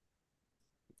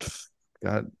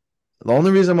 God, the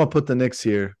only reason I'm gonna put the Knicks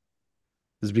here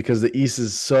is because the East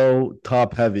is so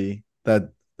top heavy that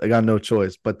I got no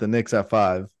choice. But the Knicks at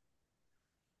 5,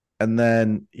 and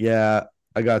then yeah,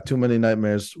 I got too many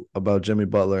nightmares about Jimmy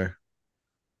Butler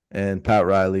and Pat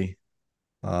Riley.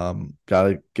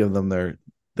 Gotta give them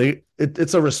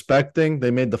it's a respect thing.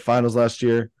 They made the finals last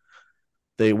year.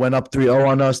 They went up 3-0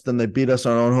 on us, then they beat us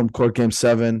on our own home court game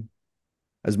 7.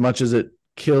 As much as it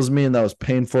kills me and that was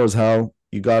painful as hell.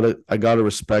 I gotta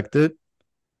respect it.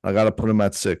 I gotta put him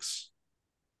at 6.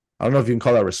 I don't know if you can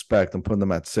call that respect. I'm putting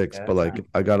them at 6, Yeah, but like fine.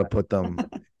 I gotta put them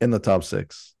in the top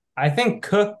 6. I think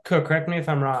Cook, correct me if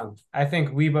I'm wrong. I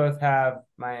think we both have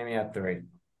Miami at 3.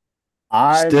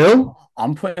 Still?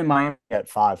 I'm putting Miami at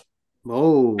 5.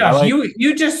 Whoa. Josh,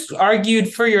 you just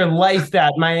argued for your life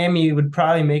that Miami would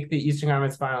probably make the Eastern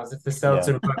Conference Finals if the Celtics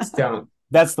Yeah. and Bucks don't.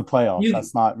 That's the playoffs. You-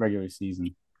 That's not regular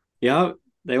season. Yep.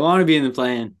 They want to be in the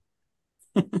play-in.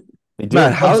 They do.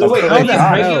 Man, how- So wait, how are the these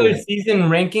hell? regular season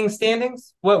ranking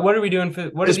standings? What are we doing for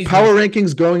what are Is these? power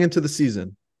rankings going into the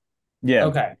season? Yeah.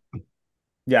 Okay.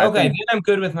 Yeah. Okay, then I'm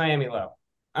good with Miami low.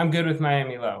 I'm good with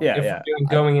Miami low. Yeah, if yeah. we're doing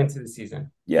going into the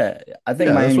season. Yeah. I think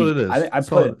Yeah, Miami. that's what it is. I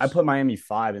That's all it I is. put Miami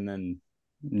 5 and then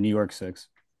New York 6.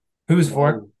 Who's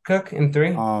 4? Whoa. Cook in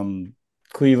 3?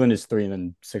 Cleveland is 3 and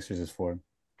then Sixers is 4.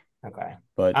 Okay.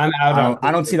 But I'm out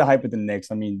I don't see the hype with the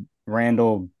Knicks. I mean,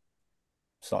 Randall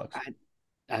sucks.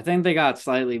 I think they got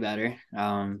slightly better.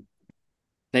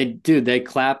 They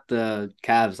clapped the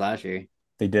Cavs last year.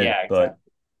 They did, Yeah, but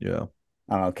Yeah.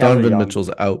 I don't know. Cavs are Donovan young. Mitchell's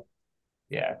out.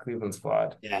 Yeah, Cleveland's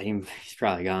flawed. Yeah, he's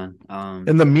probably gone.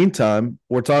 In the meantime,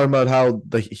 we're talking about how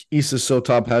the East is so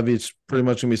top heavy. It's pretty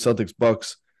much gonna be Celtics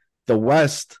Bucks. The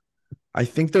West, I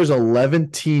think there's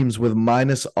 11 teams with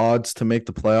minus odds to make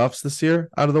the playoffs this year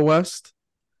out of the West,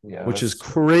 Yeah, which is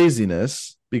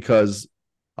craziness because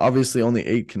obviously only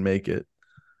 8 can make it.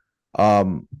 I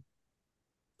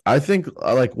think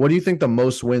like, what do you think the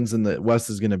most wins in the West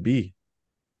is gonna be?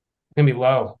 gonna be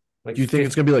low. Like Do you think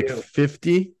it's gonna be like 52.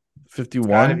 50, It's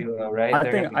gotta be 51? low, right? I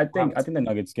They're think gonna be pumped. the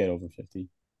Nuggets get over 50.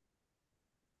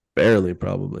 Barely,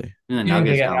 probably. the You think they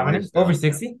Nuggets get got how many? worse, though. Over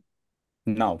 60?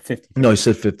 No, 50. No, he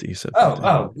said 50. He said 50.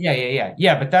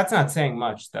 Yeah. But that's not saying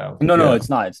much though. No, Yeah. it's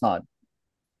not. It's not.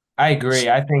 I agree.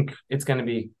 I think it's gonna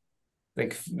be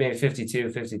like maybe 52,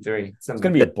 53. It's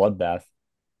gonna be a bloodbath.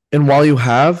 And while you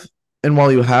have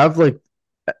like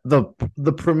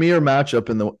the premier matchup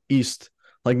in the East,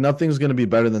 like nothing's gonna be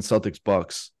better than Celtics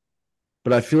Bucks.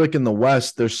 But I feel like in the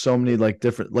West, there's so many like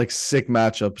different like sick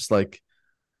matchups, like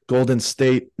Golden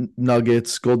State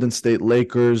Nuggets, Golden State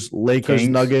Lakers, Kings.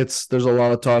 Nuggets. There's a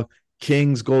lot of talk.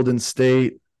 Kings, Golden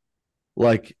State,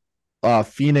 like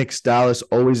Phoenix, Dallas,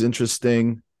 always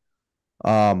interesting.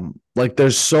 Like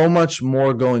there's so much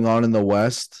more going on in the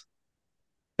West,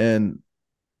 and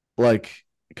like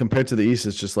compared to the East,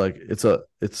 it's just like it's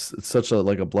such a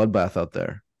like a bloodbath out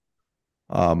there.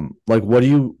 Like what are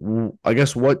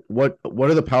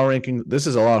the power rankings? This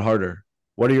is a lot harder.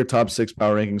 What are your top 6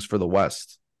 power rankings for the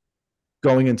West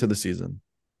going into the season?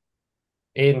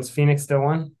 Aiden's Phoenix still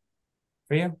one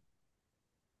for you?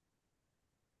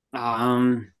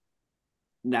 Nah,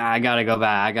 I gotta go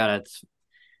back.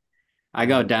 I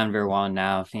go Denver 1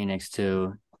 now, Phoenix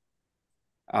 2.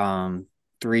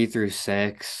 3 through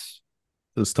 6.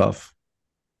 It's tough.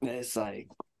 It's like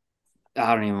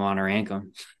I don't even want to rank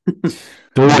them. Dude,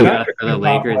 Gotta throw the Top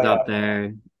Lakers playoff. up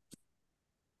there.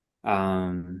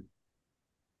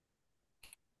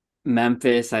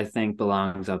 Memphis, I think,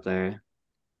 belongs up there.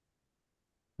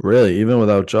 really, even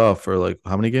without Ja for like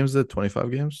how many games did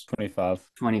 25 games? 25.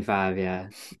 25, yeah.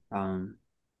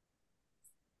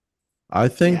 I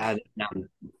think. Yeah, no,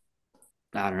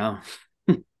 I don't know.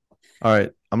 All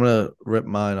right, I'm gonna rip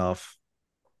mine off.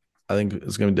 I think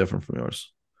it's gonna be different from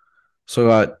yours. So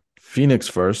I got Phoenix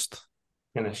first.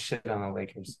 Gonna shit on the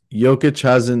Lakers. Jokic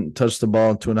hasn't touched the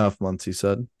ball in 2.5 months. He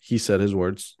said his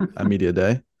words at media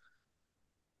day.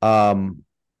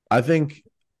 I think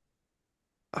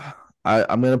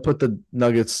I'm gonna put the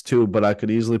Nuggets 2, but I could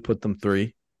easily put them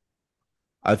 3.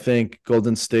 I think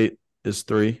Golden State is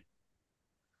 3.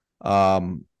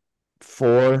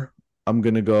 4. I'm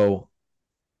gonna go.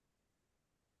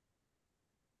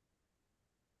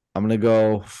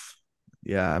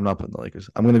 Yeah, I'm not putting the Lakers.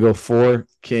 I'm gonna go 4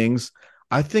 Kings.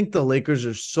 I think the Lakers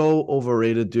are so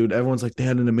overrated, dude. Everyone's like, they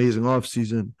had an amazing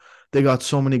offseason. They got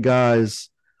so many guys.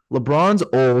 LeBron's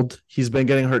old. He's been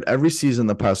getting hurt every season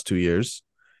the past 2 years.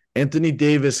 Anthony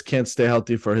Davis can't stay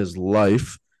healthy for his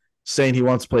life, saying he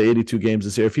wants to play 82 games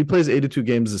this year. If he plays 82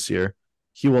 games this year,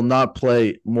 he will not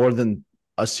play more than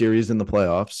a series in the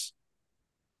playoffs.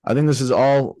 I think this is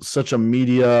all such a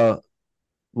media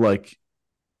like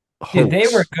hoax. Dude, they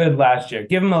were good last year.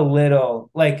 Give them a little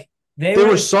like They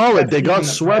were solid. They got in the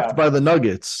swept by playoffs. the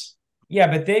Nuggets. Yeah,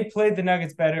 but they played the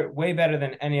Nuggets better, way better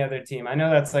than any other team. I know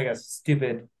that's like a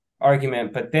stupid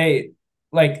argument, but they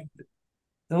like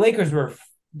the Lakers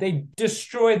they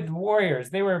destroyed the Warriors.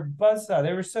 They were buzzsaw.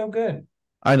 They were so good.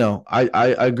 I know. I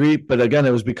agree, but again,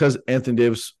 it was because Anthony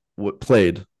Davis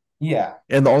played, Yeah.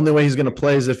 and the only way he's going to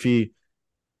play is if he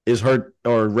is hurt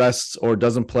or rests or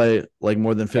doesn't play like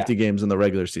more than 50 games in the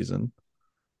regular season.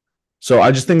 So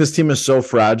I just think this team is so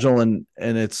fragile, and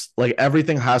it's like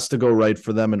everything has to go right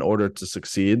for them in order to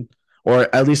succeed,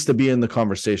 or at least to be in the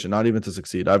conversation, not even to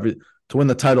succeed. To win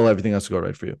the title, everything has to go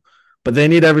right for you. But they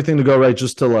need everything to go right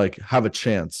just to like have a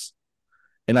chance.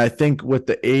 And I think with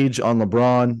the age on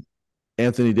LeBron,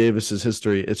 Anthony Davis's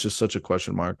history, it's just such a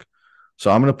question mark.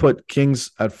 So I'm going to put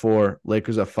Kings at 4,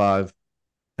 Lakers at 5,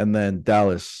 and then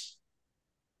Dallas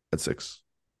at 6.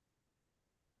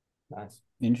 Nice.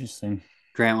 Interesting.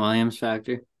 Grant Williams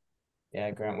factor.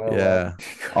 Yeah, Grant Will. Yeah.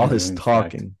 All his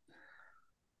talking.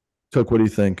 Took, what do you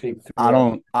think? I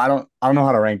don't know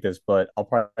how to rank this, but I'll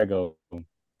probably go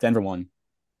Denver 1,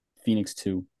 Phoenix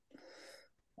 2.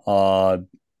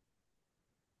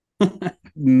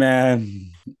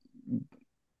 Man,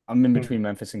 I'm in between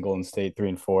Memphis and Golden State, 3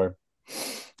 and 4.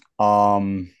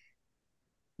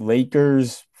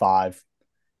 Lakers 5,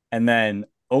 and then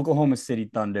Oklahoma City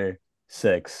Thunder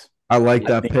 6. I like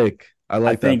that pick.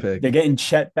 I think they're getting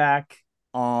Chet back.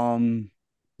 They're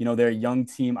a young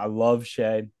team. I love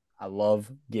Shea. I love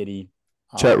Giddey.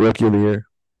 Chet Rookie of the Year.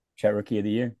 Chet Rookie of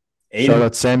the Year. Aidan. Shout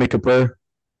out Sammy Capur.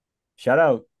 Shout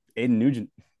out Aidan Nugent.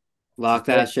 Lock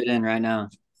that shit in right now.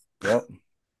 Yep.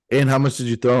 And how much did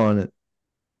you throw on it?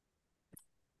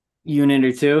 Unit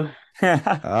or 2. All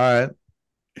right.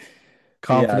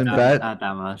 Confident bet. Not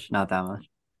that much.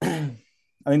 I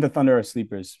think the Thunder are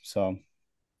sleepers. So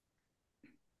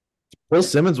Bill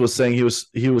Simmons was saying he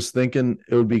was thinking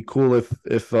it would be cool if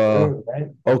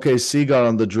OKC got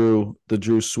on the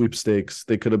Jrue sweepstakes.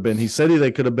 They could have been. He said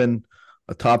they could have been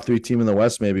a top 3 team in the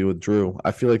West maybe with Jrue.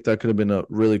 I feel like that could have been a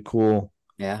really cool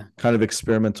kind of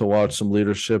experiment to watch, some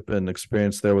leadership and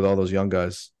experience there with all those young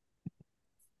guys.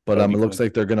 But it looks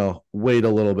like they're gonna wait a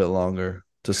little bit longer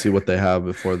to see what they have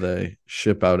before they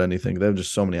ship out anything. They have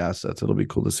just so many assets. It'll be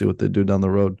cool to see what they do down the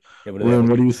road. Yeah,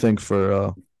 what do you think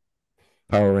for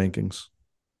power rankings?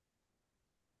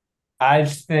 I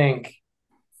just think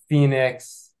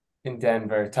Phoenix and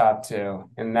Denver top 2,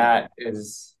 and that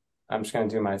is. I'm just gonna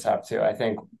do my top 2. I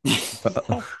think. Do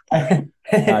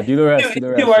the rest.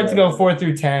 Too hard to go 4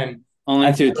 through 10.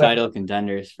 Only 2 title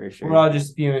contenders for sure. We're all just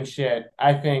spewing shit.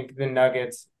 I think the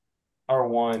Nuggets are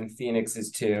 1, Phoenix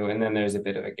is 2, and then there's a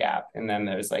bit of a gap, and then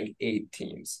there's like 8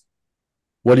 teams.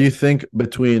 What do you think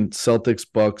between Celtics,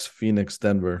 Bucks, Phoenix,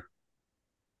 Denver?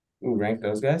 Ooh, rank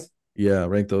those guys? Yeah,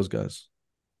 rank those guys.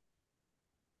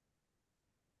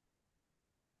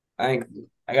 I think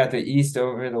I got the East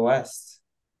over the West.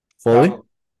 Fully?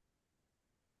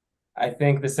 I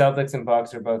think the Celtics and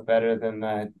Bucks are both better than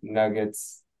the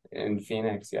Nuggets and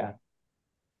Phoenix, yeah.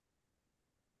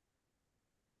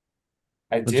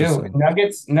 I do.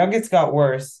 Nuggets got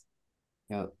worse.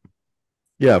 Yep.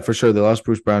 Yeah, for sure. They lost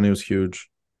Bruce Brown. He was huge.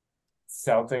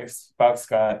 Celtics, Bucks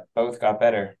both got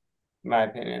better, in my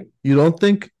opinion. You don't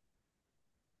think?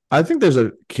 I think there's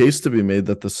a case to be made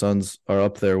that the Suns are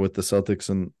up there with the Celtics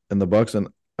and the Bucks, and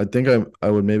I think I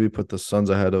would maybe put the Suns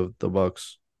ahead of the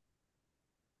Bucks.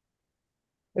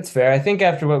 It's fair. I think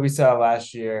after what we saw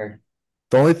last year.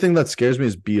 The only thing that scares me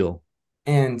is Beal.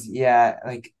 And yeah,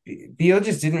 like Beal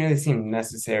just didn't really seem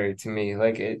necessary to me.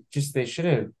 Like they should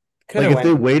have. Like if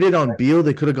they waited on Beal,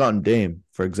 they could have gotten Dame,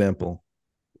 for example.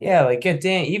 Yeah, like get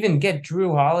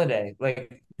Jrue Holiday.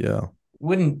 Like, yeah,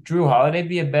 wouldn't Jrue Holiday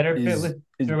be a better fit with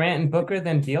Durant and Booker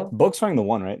than Beal? Book's running the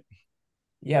 1, right?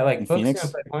 Yeah, like Book's gonna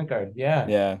play point guard.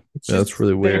 Yeah. That's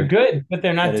really weird. They're good, but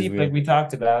they're not deep like we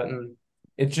talked about, and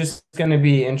it's just gonna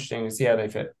be interesting to see how they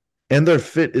fit. And their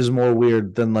fit is more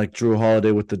weird than like Jrue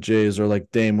Holiday with the Jays or like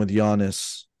Dame with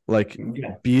Giannis. Like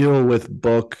Beal with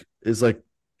Book is like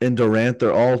and Durant,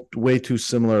 they're all way too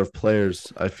similar of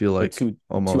players. I feel like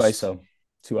almost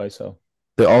two ISO.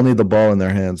 They all need the ball in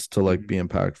their hands to like be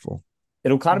impactful.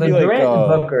 It'll kind of be like Durant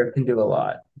and Booker can do a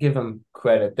lot. Give them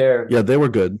credit. They were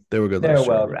good. They're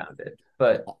well rounded,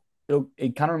 but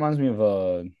it kind of reminds me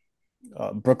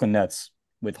of Brooklyn Nets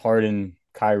with Harden,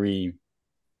 Kyrie,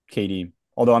 KD.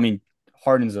 Although, I mean,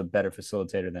 Harden's a better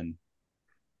facilitator than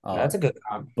that's a good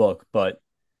comp. Book, but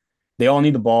they all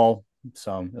need the ball,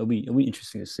 so it'll be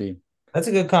interesting to see. That's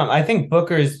a good comp. I think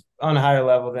Booker's on a higher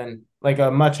level than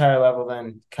a much higher level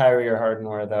than Kyrie or Harden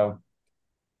were, though.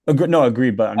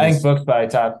 Agreed, but I think Book's probably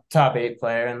top 8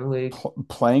 player in the league.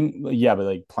 Playing, yeah, but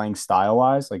like playing style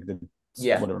wise, like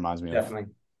what it reminds me of.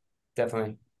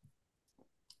 Definitely.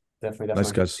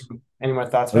 Nice guys. Any more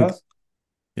thoughts, fellas?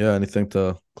 Yeah, anything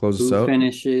to close us out? Who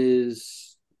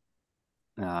finishes?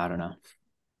 No, I don't know.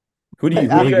 Who do you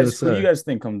guys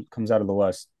think comes out of the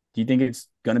West? Do you think it's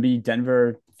gonna be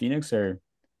Denver, Phoenix, or?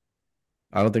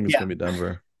 I don't think it's gonna be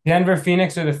Denver. Denver,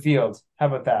 Phoenix, or the field? How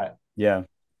about that? Yeah.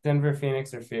 Denver,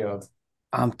 Phoenix, or Field?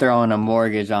 I'm throwing a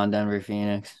mortgage on Denver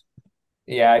Phoenix.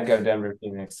 Yeah, I'd go Denver,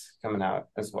 Phoenix coming out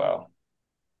as well.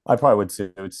 I probably would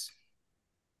too.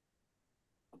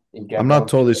 You get I'm not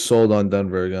both. totally sold on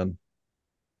Denver again.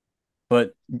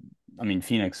 But I mean,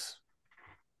 Phoenix.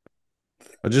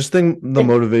 I just think the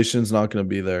motivation's not going to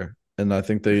be there. And I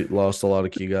think they lost a lot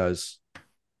of key guys.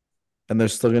 And they're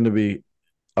still going to be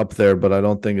up there, but I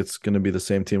don't think it's going to be the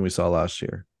same team we saw last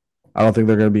year. I don't think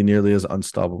they're going to be nearly as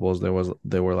unstoppable as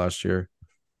they were last year.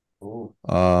 Ooh,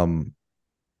 Um,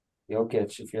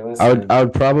 Jokic, if you're I listening.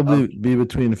 would probably be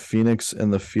between Phoenix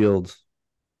and the Field.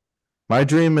 My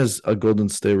dream is a Golden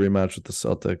State rematch with the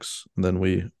Celtics, and then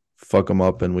we fuck them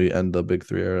up and we end the Big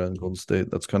Three era in Golden State.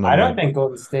 That's kind of I don't think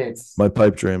Golden State's my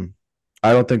pipe dream.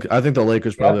 I think the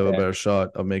Lakers probably have a there. better shot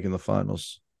of making the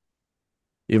finals.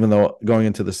 Even though going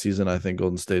into the season, I think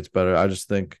Golden State's better. I just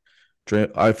think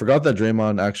I forgot that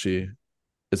Draymond actually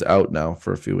is out now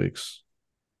for a few weeks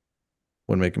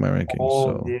when making my rankings. Oh,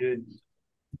 So dude.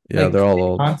 yeah, Like, they're all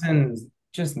old. Johnson's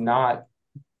just not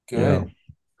Yeah, good.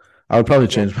 I would probably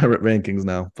change my rankings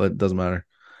now, but it doesn't matter.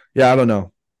 Yeah, I don't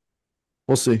know.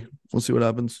 We'll see. We'll see what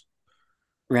happens.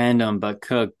 Random, but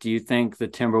Cook, do you think the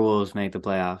Timberwolves make the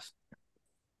playoffs?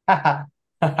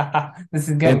 This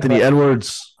is getting Anthony close.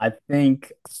 Edwards. I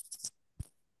think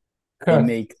they Cook.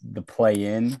 make the play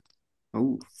in,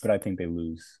 Ooh. but I think they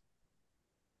lose.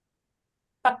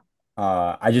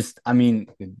 I mean,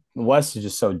 the West is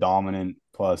just so dominant.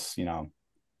 Plus, you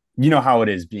know how it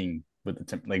is being with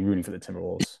like rooting for the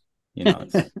Timberwolves.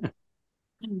 It's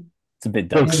a bit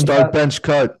Cook, dicey. start bench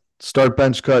cut. Start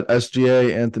bench cut.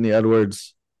 SGA, Anthony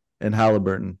Edwards, and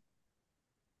Halliburton.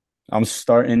 I'm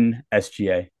starting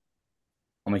SGA.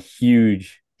 I'm a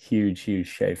huge, huge, huge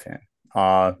Shea fan.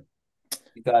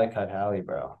 You gotta cut Hallie,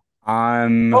 bro.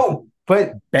 I'm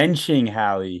but benching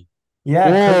Hallie. yeah,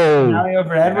 Whoa. Hallie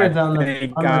over And Edwards I on the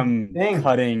think I'm thing.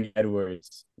 cutting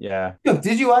Edwards. Yeah. Yo,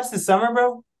 did you watch the summer,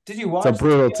 bro? Did you watch? It's a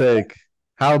brutal take.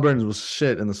 Halliburton was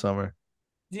shit in the summer.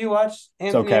 Did you watch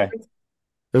It's Anthony okay. Edwards?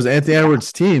 It was Anthony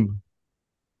Edwards' team.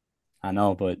 I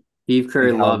know, but Steve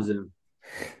Kerr Like loves him.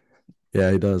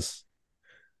 Yeah, he does.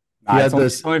 nah, He it's, had only,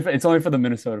 this. it's only for the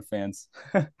Minnesota fans.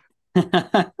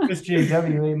 Chris JW,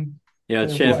 Aiden. Yo,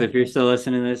 Good Chip, boy. if you're still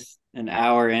listening to this an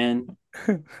hour in,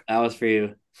 that was for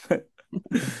you.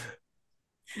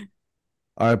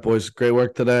 All right, boys. Great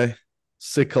work today.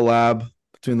 Sick collab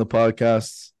between the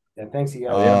podcasts. Yeah, thanks, you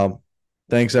guys. yeah.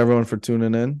 Thanks everyone for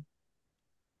tuning in.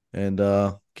 And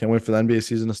can't wait for the NBA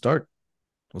season to start.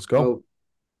 Let's go. Oh.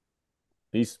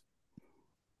 Peace.